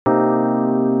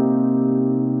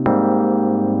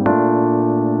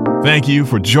Thank you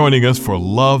for joining us for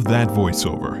Love That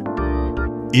Voiceover.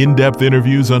 In-depth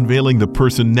interviews unveiling the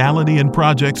personality and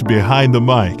projects behind the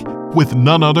mic with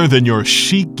none other than your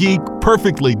chic geek,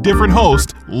 perfectly different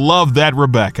host, Love That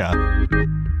Rebecca.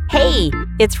 Hey,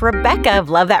 it's Rebecca of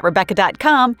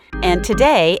LoveThatRebecca.com, and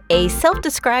today, a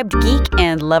self-described geek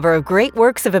and lover of great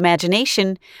works of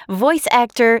imagination, voice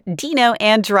actor Dino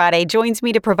Andrade joins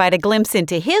me to provide a glimpse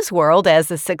into his world as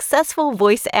a successful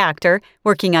voice actor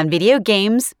working on video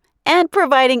games and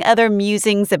providing other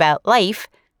musings about life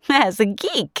as a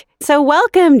geek. So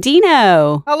welcome,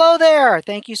 Dino. Hello there.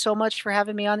 Thank you so much for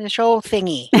having me on the show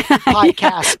thingy.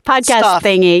 Podcast stuff.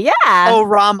 Thingy, yeah. Oh,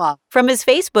 Rama. From his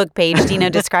Facebook page,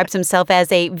 Dino describes himself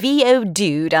as a VO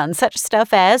dude on such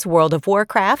stuff as World of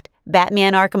Warcraft,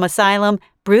 Batman Arkham Asylum,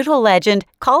 Brutal Legend,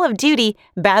 Call of Duty,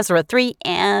 Basra 3,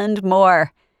 and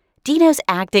more. Dino's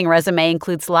acting resume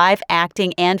includes live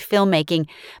acting and filmmaking,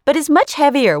 but is much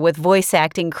heavier with voice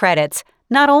acting credits,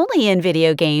 not only in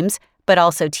video games, but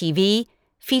also TV,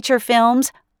 feature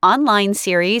films, online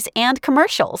series, and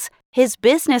commercials. His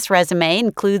business resume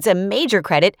includes a major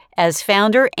credit as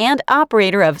founder and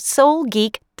operator of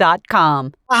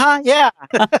SoulGeek.com. Yeah.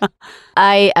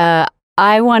 I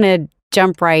want to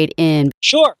jump right in.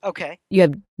 Sure. Okay. You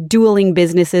have dueling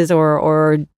businesses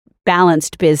or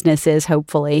balanced businesses,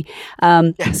 hopefully.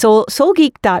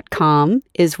 SoulGeek.com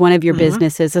is one of your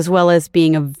businesses, as well as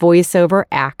being a voiceover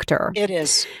actor. It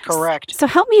is, correct. So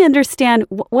help me understand,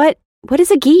 what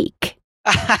is a geek?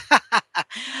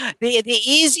 The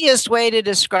easiest way to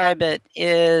describe it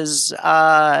is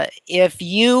if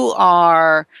you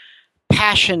are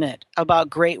passionate about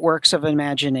great works of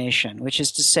imagination, which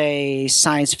is to say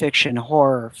science fiction,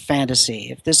 horror, fantasy.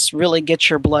 If this really gets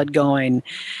your blood going,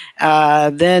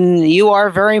 then you are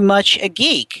very much a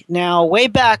geek. Now, way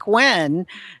back when,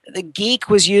 the geek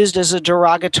was used as a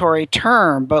derogatory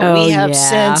term, but we have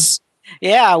since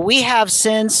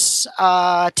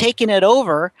taken it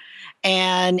over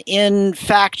and in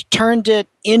fact turned it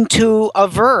into a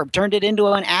verb, turned it into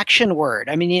an action word.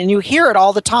 I mean, and you hear it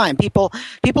all the time. People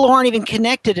who aren't even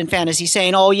connected in fantasy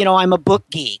saying, "Oh, I'm a book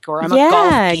geek," or "I'm a golf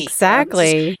geek." Yeah,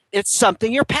 exactly. It's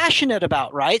something you're passionate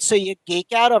about, right? So you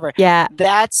geek out over it. Yeah.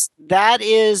 That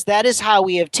is how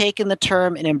we have taken the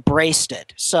term and embraced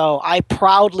it. So I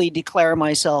proudly declare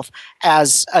myself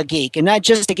as a geek, and not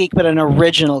just a geek, but an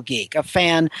original geek, a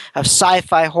fan of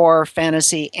sci-fi, horror,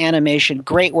 fantasy, animation,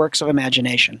 great works of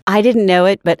imagination. I didn't know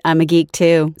it, but I'm a geek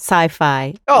too.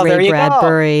 Sci-fi. Oh, there you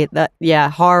Bradbury. go.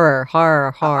 Horror too.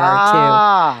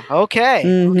 Okay.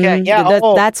 Mm-hmm. Okay. Yeah.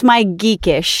 That's my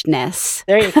geekishness.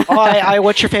 There you go.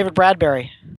 What's your favorite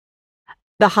Bradbury?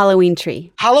 The Halloween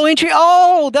Tree. Halloween Tree.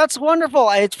 Oh, that's wonderful.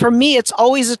 For me, it's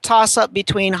always a toss-up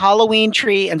between Halloween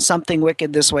Tree and Something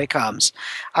Wicked This Way Comes.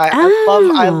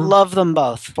 I love them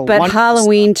both. But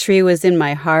Halloween Tree was in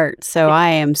my heart, so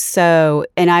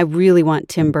and I really want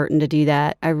Tim Burton to do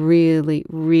that. I really,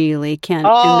 really can't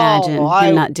imagine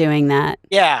him not doing that.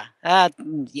 Yeah. Yeah.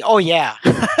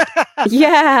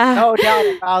 Yeah. No doubt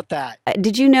about that.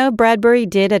 Did you know Bradbury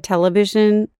did a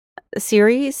television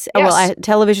series? Yes. Well, a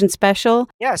television special?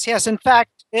 Yes. In fact,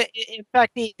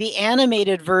 the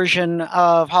animated version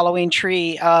of Halloween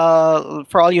Tree,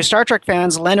 for all you Star Trek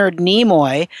fans, Leonard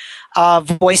Nimoy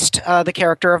voiced the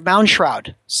character of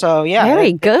Moundshroud. So, yeah.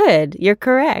 Very good. You're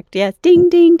correct. Yes. Ding,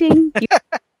 ding, ding.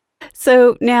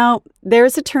 So now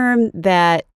there's a term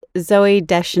that Zooey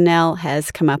Deschanel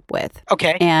has come up with.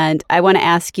 Okay. And I want to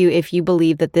ask you if you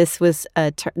believe that this is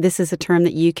a term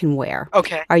that you can wear.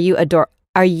 Okay. Are you adorkable?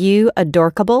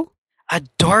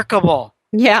 Adorkable.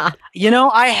 Yeah.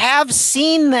 I have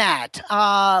seen that,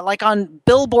 like on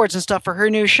billboards and stuff for her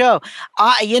new show.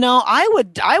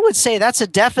 I would say that's a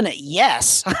definite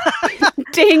yes.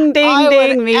 Ding, ding,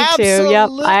 ding. Me too. Yep,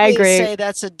 I agree. Say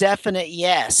that's a definite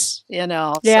yes.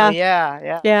 Yeah. So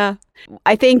yeah.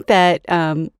 I think that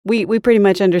we pretty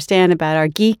much understand about our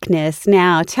geekness.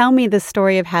 Now, tell me the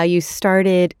story of how you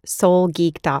started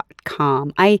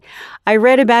SoulGeek.com. I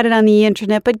read about it on the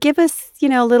internet, but give us,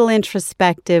 a little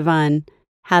introspective on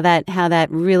how that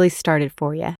really started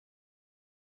for you.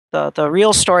 The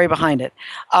real story behind it.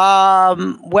 There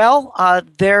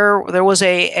was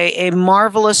a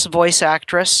marvelous voice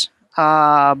actress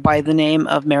by the name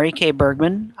of Mary Kay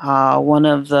Bergman, one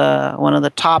of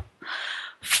the top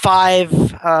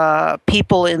 5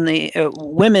 people in the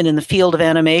women in the field of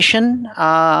animation.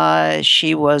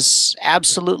 She was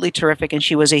absolutely terrific, and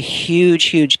she was a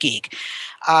huge geek.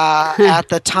 At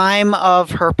the time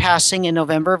of her passing in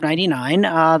November of '99,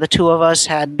 the two of us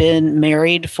had been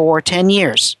married for 10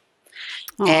 years.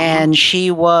 And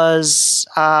she was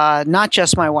not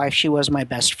just my wife, she was my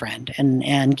best friend.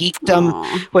 And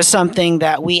geekdom was something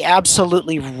that we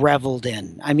absolutely reveled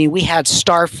in. I mean, we had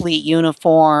Starfleet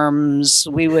uniforms.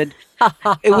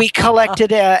 We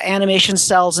collected animation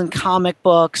cells and comic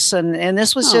books, and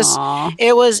this was just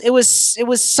it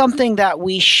was something that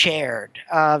we shared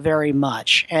very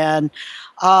much. And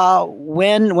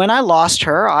when I lost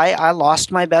her, I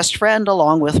lost my best friend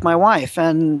along with my wife,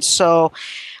 and so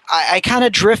I kind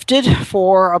of drifted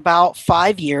for about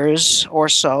 5 years or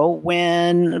so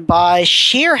when, by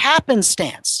sheer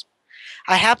happenstance,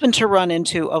 I happened to run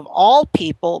into, of all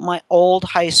people, my old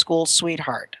high school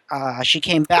sweetheart. She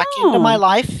came back into my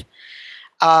life.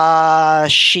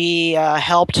 She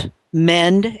helped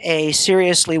mend a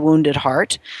seriously wounded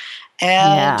heart.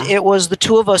 And it was the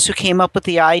two of us who came up with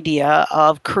the idea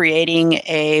of creating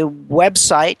a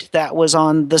website that was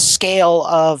on the scale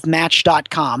of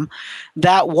Match.com.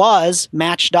 That was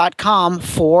Match.com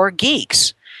for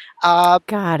geeks.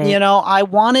 Got it. You know, I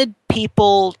wanted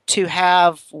people to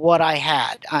have what I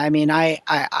had. I mean,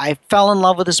 I fell in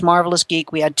love with this marvelous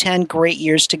geek. We had 10 great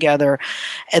years together.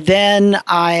 And then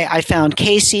I found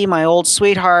Casey, my old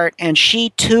sweetheart, and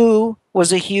she too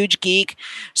was a huge geek.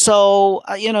 So,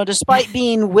 you know, despite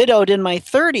being widowed in my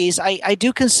 30s, I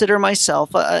do consider myself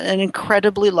an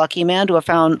incredibly lucky man to have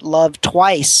found love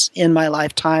twice in my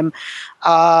lifetime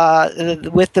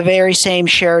with the very same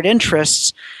shared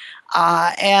interests.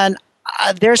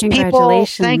 There's people,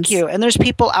 thank you. And there's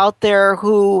people out there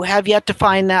who have yet to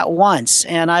find that once.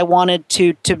 And I wanted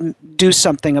to do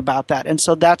something about that. And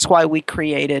so that's why we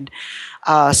created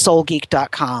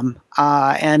soulgeek.com.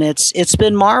 And it's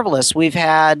been marvelous. We've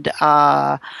had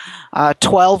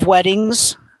 12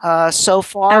 weddings so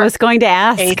far. I was going to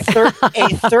ask. A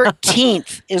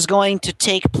 13th is going to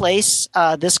take place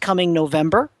this coming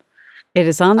November. It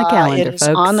is on the calendar, It is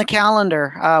on the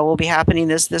calendar. Will be happening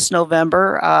this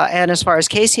November. And as far as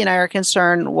Casey and I are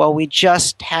concerned, well, we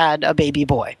just had a baby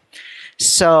boy.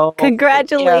 So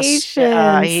congratulations!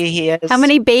 Yes, he is. How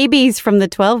many babies from the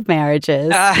 12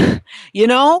 marriages? You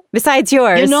know, besides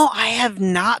yours. You know, I have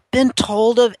not been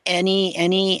told of any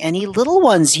little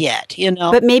ones yet. You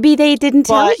know, but maybe they didn't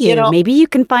tell you. You know, maybe you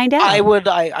can find out.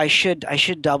 I should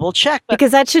double check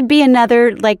because that should be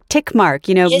another like tick mark.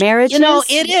 You know, marriages. You know,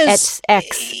 it is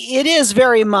X. It is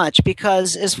very much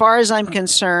because, as far as I'm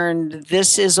concerned,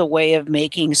 this is a way of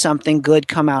making something good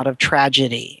come out of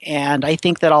tragedy, and I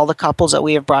think that all the couples that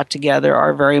we have brought together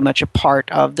are very much a part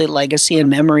of the legacy and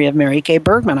memory of Mary Kay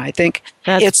Bergman. I think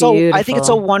it's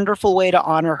a wonderful way to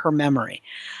honor her memory.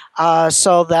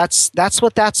 So that's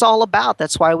what that's all about.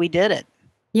 That's why we did it.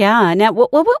 Yeah. Now,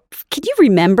 what can you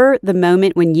remember the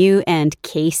moment when you and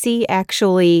Casey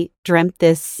actually dreamt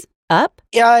this up?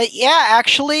 Yeah,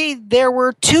 actually, there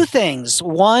were two things.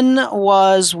 One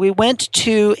was we went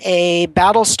to a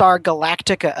Battlestar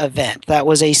Galactica event. That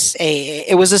was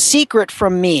it was a secret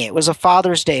from me. It was a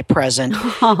Father's Day present.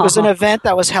 It was an event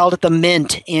that was held at the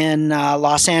Mint in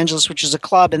Los Angeles, which is a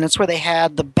club, and that's where they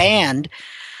had the band.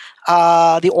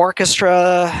 The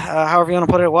orchestra, however you want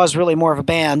to put it, was really more of a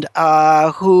band,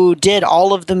 who did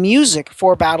all of the music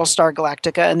for Battlestar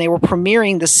Galactica, and they were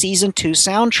premiering the season 2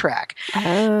 soundtrack.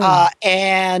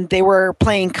 And they were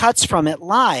playing cuts from it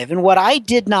live. And what I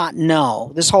did not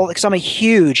know, because I'm a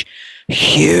huge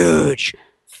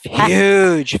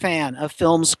fan of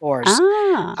film scores.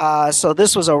 So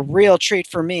this was a real treat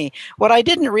for me. What I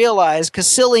didn't realize, because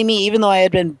silly me, even though I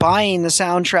had been buying the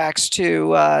soundtracks to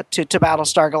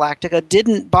Battlestar Galactica,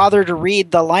 didn't bother to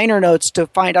read the liner notes to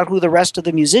find out who the rest of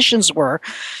the musicians were.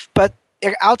 But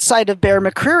outside of Bear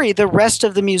McCreary, the rest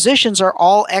of the musicians are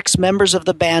all ex-members of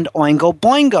the band Oingo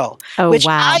Boingo, which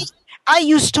I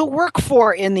used to work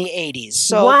for in the 80s.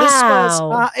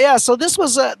 So this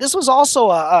was also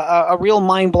a real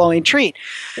mind-blowing treat.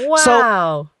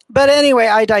 Wow. But anyway,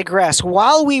 I digress.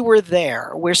 While we were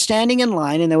there, we're standing in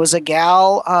line, and there was a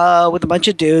gal with a bunch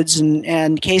of dudes,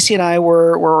 and Casey and I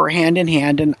were hand in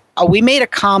hand, and we made a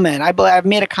comment. I've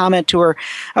made a comment to her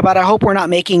about, I hope we're not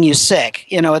making you sick.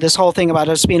 You know, this whole thing about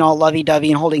us being all lovey-dovey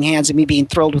and holding hands and me being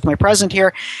thrilled with my present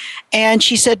here. And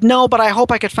she said, no, but I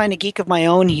hope I could find a geek of my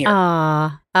own here.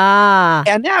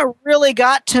 And that really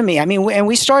got to me. I mean, and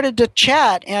we started to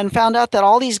chat and found out that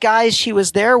all these guys she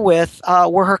was there with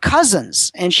were her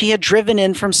cousins, and she had driven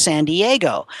in from San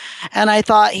Diego. And I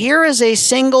thought, here is a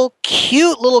single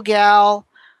cute little gal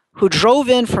who drove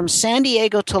in from San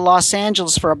Diego to Los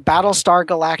Angeles for a Battlestar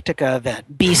Galactica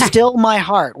event. Be still my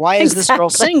heart. Why is this girl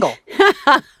single?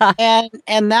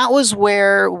 And that was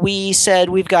where we said,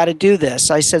 we've got to do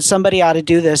this. I said, somebody ought to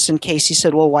do this. And Casey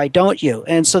said, well, why don't you?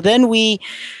 And so then we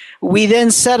we then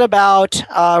set about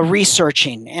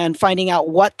researching and finding out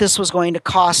what this was going to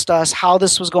cost us, how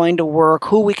this was going to work,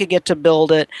 who we could get to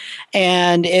build it,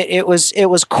 and it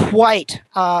was quite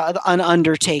an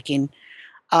undertaking.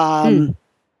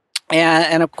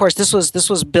 And of course, this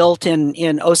was built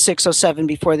in 06, 07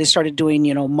 before they started doing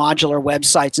modular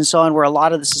websites and so on, where a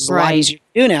lot of this is a lot easier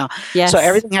to do now. Yes. So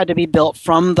everything had to be built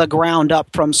from the ground up,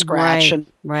 from scratch.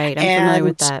 Right. I'm familiar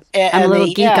with that. And I'm a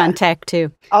little geek on tech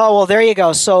too. Oh well, there you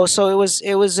go. So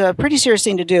it was a pretty serious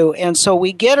thing to do, and so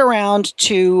we get around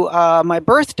to my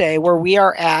birthday where we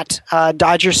are at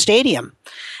Dodger Stadium.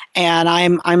 And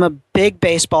I'm a big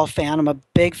baseball fan. I'm a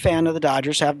big fan of the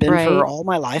Dodgers. Have been for all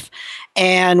my life.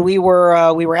 And we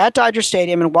were at Dodger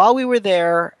Stadium, and while we were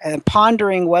there and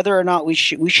pondering whether or not we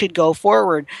should go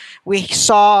forward, we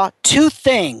saw two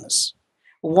things.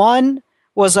 One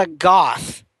was a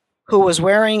goth who was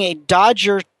wearing a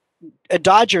Dodger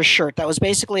shirt that was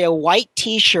basically a white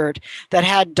T-shirt that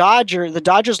had the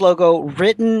Dodgers logo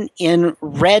written in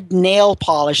red nail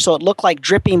polish, so it looked like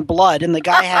dripping blood. And the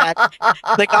guy had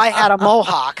a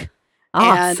mohawk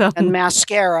and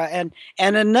mascara, and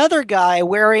another guy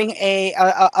wearing a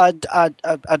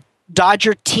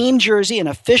Dodger team jersey, an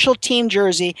official team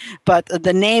jersey, but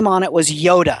the name on it was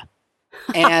Yoda.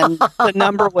 And the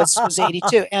number was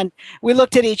 82. And we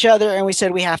looked at each other and we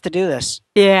said, we have to do this.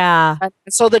 Yeah. And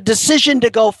so the decision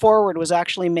to go forward was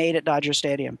actually made at Dodger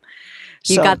Stadium.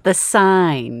 You got the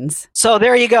signs. So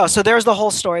there you go. So there's the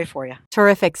whole story for you.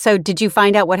 Terrific. So did you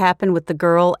find out what happened with the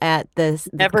girl at the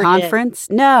conference?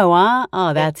 Did. No, huh?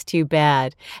 Oh, that's too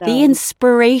bad. No. The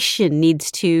inspiration needs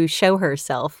to show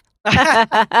herself.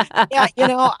 Yeah,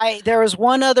 there was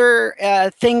one other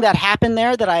thing that happened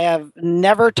there that I have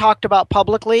never talked about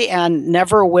publicly and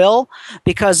never will,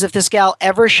 because if this gal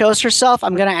ever shows herself,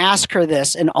 I'm going to ask her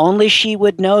this, and only she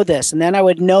would know this, and then I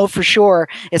would know for sure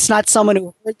it's not someone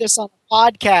who heard this on a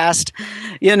podcast,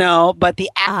 but the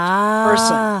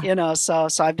actual person, So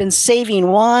I've been saving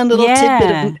one little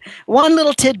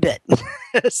tidbit.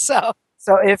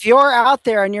 So if you're out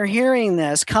there and you're hearing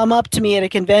this, come up to me at a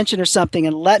convention or something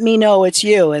and let me know it's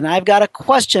you. And I've got a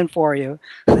question for you.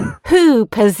 Who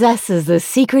possesses the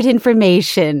secret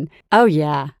information? Oh,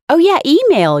 yeah.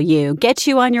 Email you. Get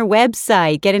you on your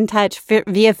website. Get in touch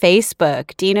via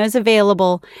Facebook. Dino's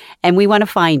available, and we want to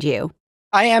find you.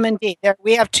 I am indeed.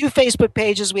 We have two Facebook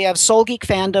pages. We have Soul Geek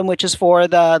Fandom, which is for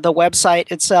the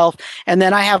website itself. And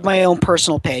then I have my own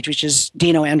personal page, which is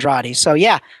Dino Andrade. So,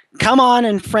 yeah, come on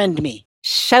and friend me.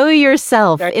 Show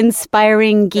yourself,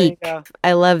 inspiring geek.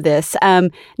 I love this.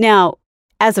 Now,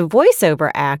 as a voiceover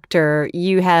actor,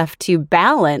 you have to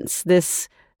balance this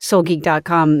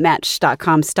soulgeek.com,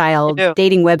 Match.com style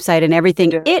dating website and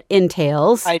everything it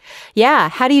entails. How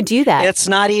do you do that? It's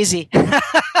not easy.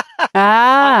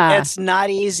 It's not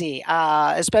easy,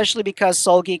 especially because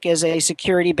SoulGeek is a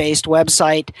security-based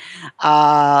website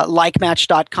like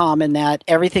Match.com, in that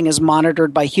everything is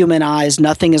monitored by human eyes.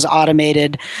 Nothing is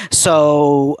automated.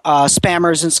 So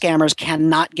spammers and scammers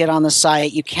cannot get on the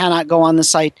site. You cannot go on the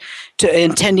site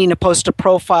intending to post a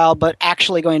profile, but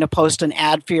actually going to post an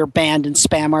ad for your band and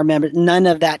spam our members. None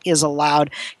of that is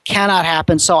allowed. Cannot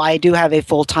happen. So I do have a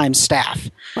full-time staff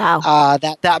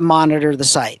that monitor the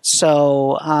site.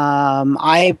 So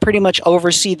I pretty much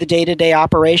oversee the day-to-day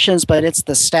operations, but it's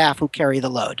the staff who carry the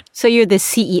load. So you're the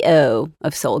CEO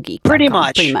of SoulGeek. Pretty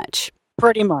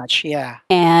much, yeah.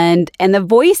 And the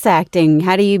voice acting,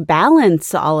 how do you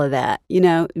balance all of that?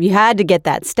 You had to get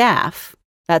that staff.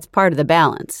 That's part of the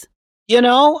balance. It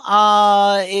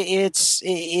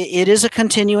is a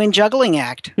continuing juggling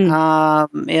act.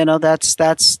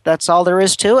 That's all there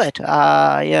is to it.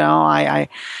 I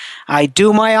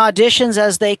do my auditions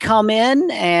as they come in,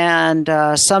 and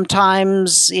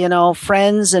sometimes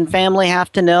friends and family have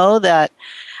to know that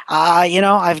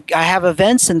I have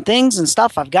events and things and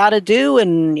stuff I've got to do,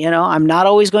 and I'm not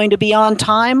always going to be on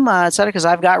time, etc., because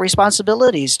I've got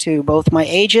responsibilities to both my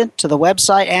agent, to the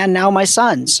website, and now my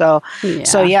son. So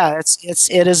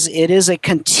it is a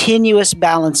continuous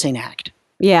balancing act.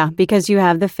 Yeah, because you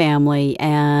have the family,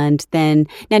 and then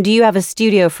now, do you have a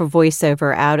studio for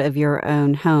voiceover out of your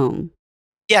own home?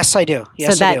 Yes, I do.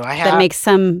 I do. That makes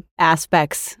some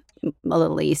aspects a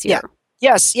little easier. Yeah.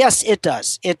 Yes, it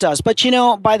does. It does. But,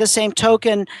 by the same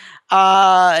token,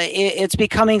 it's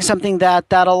becoming something that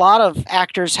a lot of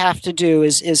actors have to do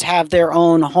is have their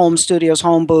own home studios,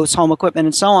 home booths, home equipment,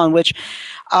 and so on, which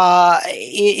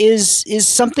is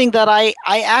something that I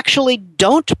actually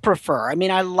don't prefer. I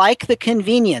mean, I like the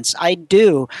convenience. I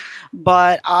do.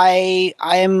 But I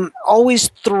am always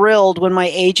thrilled when my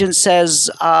agent says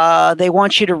they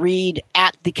want you to read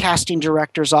at the casting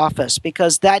director's office,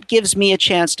 because that gives me a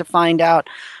chance to find out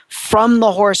from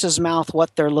the horse's mouth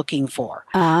what they're looking for.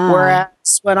 Ah.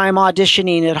 Whereas when I'm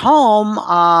auditioning at home,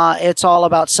 it's all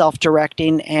about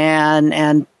self-directing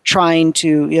and trying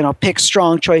to, pick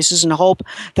strong choices and hope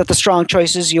that the strong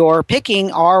choices you're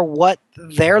picking are what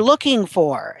they're looking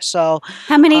for. So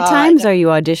how many times are you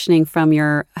auditioning from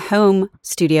your home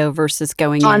studio versus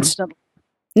going constantly?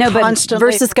 in? No, but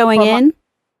versus going in?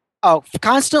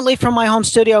 Constantly from my home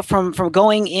studio. From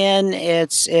going in,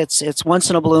 it's once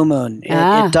in a blue moon.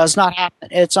 It does not happen.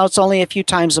 It's only a few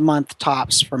times a month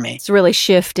tops for me. It's really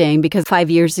shifting because 5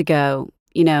 years ago,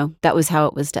 that was how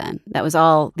it was done. That was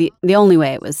all the only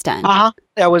way it was done.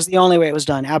 That was the only way it was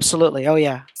done. Absolutely. Oh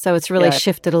yeah. So it's really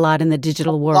shifted a lot in the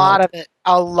digital world.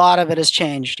 A lot of it has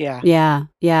changed. Yeah.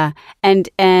 Yeah.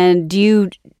 And do you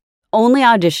only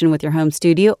audition with your home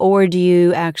studio, or do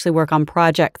you actually work on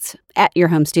projects at your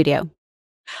home studio?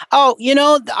 Oh,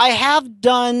 I have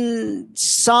done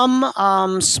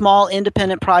some small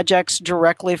independent projects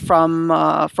directly from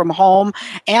home,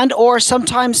 and or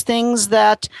sometimes things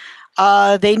that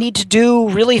they need to do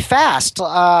really fast.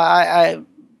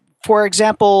 For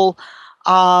example,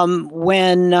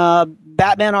 when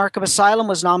Batman Arkham Asylum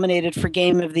was nominated for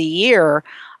Game of the Year,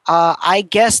 I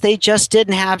guess they just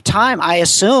didn't have time. I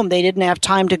assume they didn't have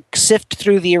time to sift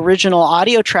through the original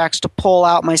audio tracks to pull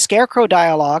out my Scarecrow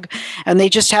dialogue, and they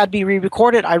just had me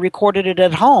re-recorded. I recorded it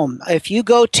at home. If you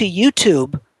go to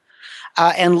YouTube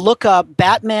and look up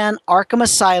Batman Arkham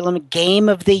Asylum Game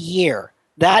of the Year,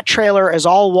 that trailer is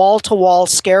all wall-to-wall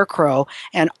Scarecrow,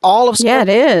 and all of it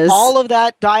is. All of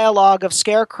that dialogue of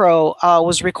Scarecrow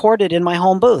was recorded in my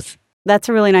home booth. That's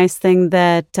a really nice thing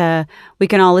that we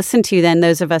can all listen to then,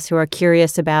 those of us who are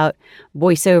curious about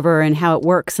voiceover and how it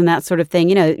works and that sort of thing.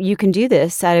 You can do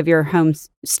this out of your home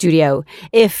studio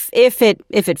if it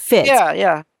fits.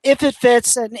 Yeah. If it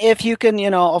fits, and if you can,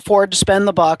 afford to spend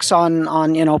the bucks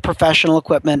on professional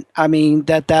equipment, I mean,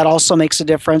 that also makes a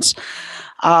difference.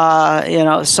 Getting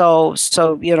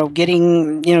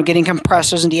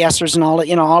compressors and de-essers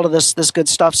and all of this good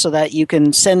stuff so that you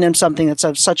can send them something that's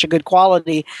of such a good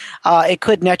quality, it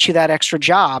could net you that extra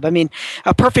job. I mean,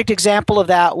 a perfect example of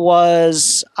that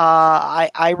was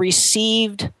I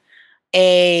received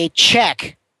a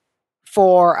check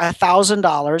for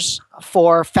 $1,000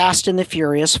 for Fast and the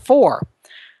Furious 4,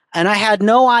 and I had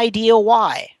no idea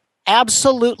why.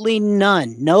 Absolutely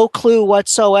none. No clue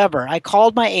whatsoever. I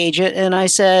called my agent and I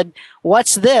said,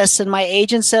 "What's this?" And my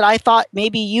agent said, "I thought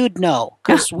maybe you'd know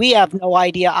because we have no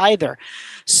idea either."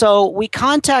 So we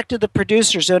contacted the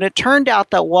producers, and it turned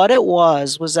out that what it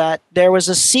was that there was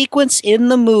a sequence in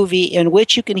the movie in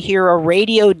which you can hear a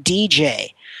radio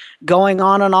DJ going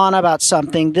on and on about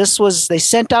something. They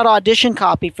sent out audition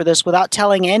copy for this without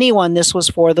telling anyone this was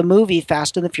for the movie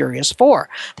Fast and the Furious 4.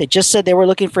 They just said they were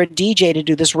looking for a DJ to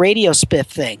do this radio spiff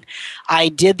thing. I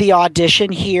did the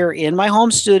audition here in my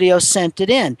home studio, sent it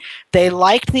in. They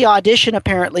liked the audition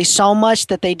apparently so much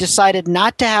that they decided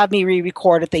not to have me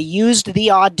re-record it. They used the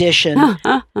audition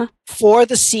for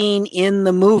the scene in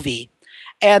the movie.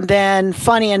 And then,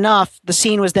 funny enough, the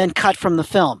scene was then cut from the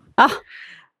film.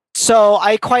 So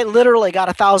I quite literally got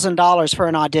 $1,000 for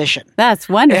an audition. That's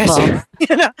wonderful.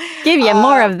 Give you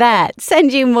more of that.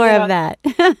 Send you more of that.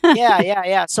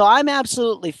 Yeah. So I'm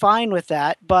absolutely fine with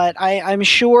that. But I'm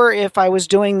sure if I was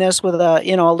doing this with a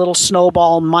little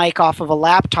snowball mic off of a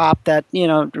laptop that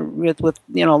with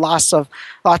lots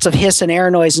of hiss and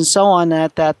air noise and so on,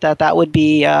 that would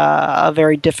be a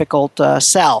very difficult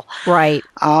sell. Right.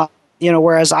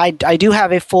 Whereas I do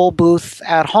have a full booth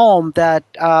at home that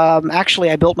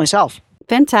actually I built myself.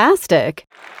 Fantastic.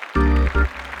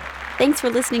 Thanks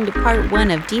for listening to part 1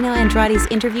 of Dino Andrade's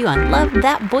interview on Love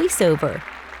That Voiceover.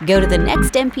 Go to the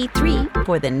next MP3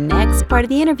 for the next part of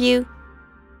the interview.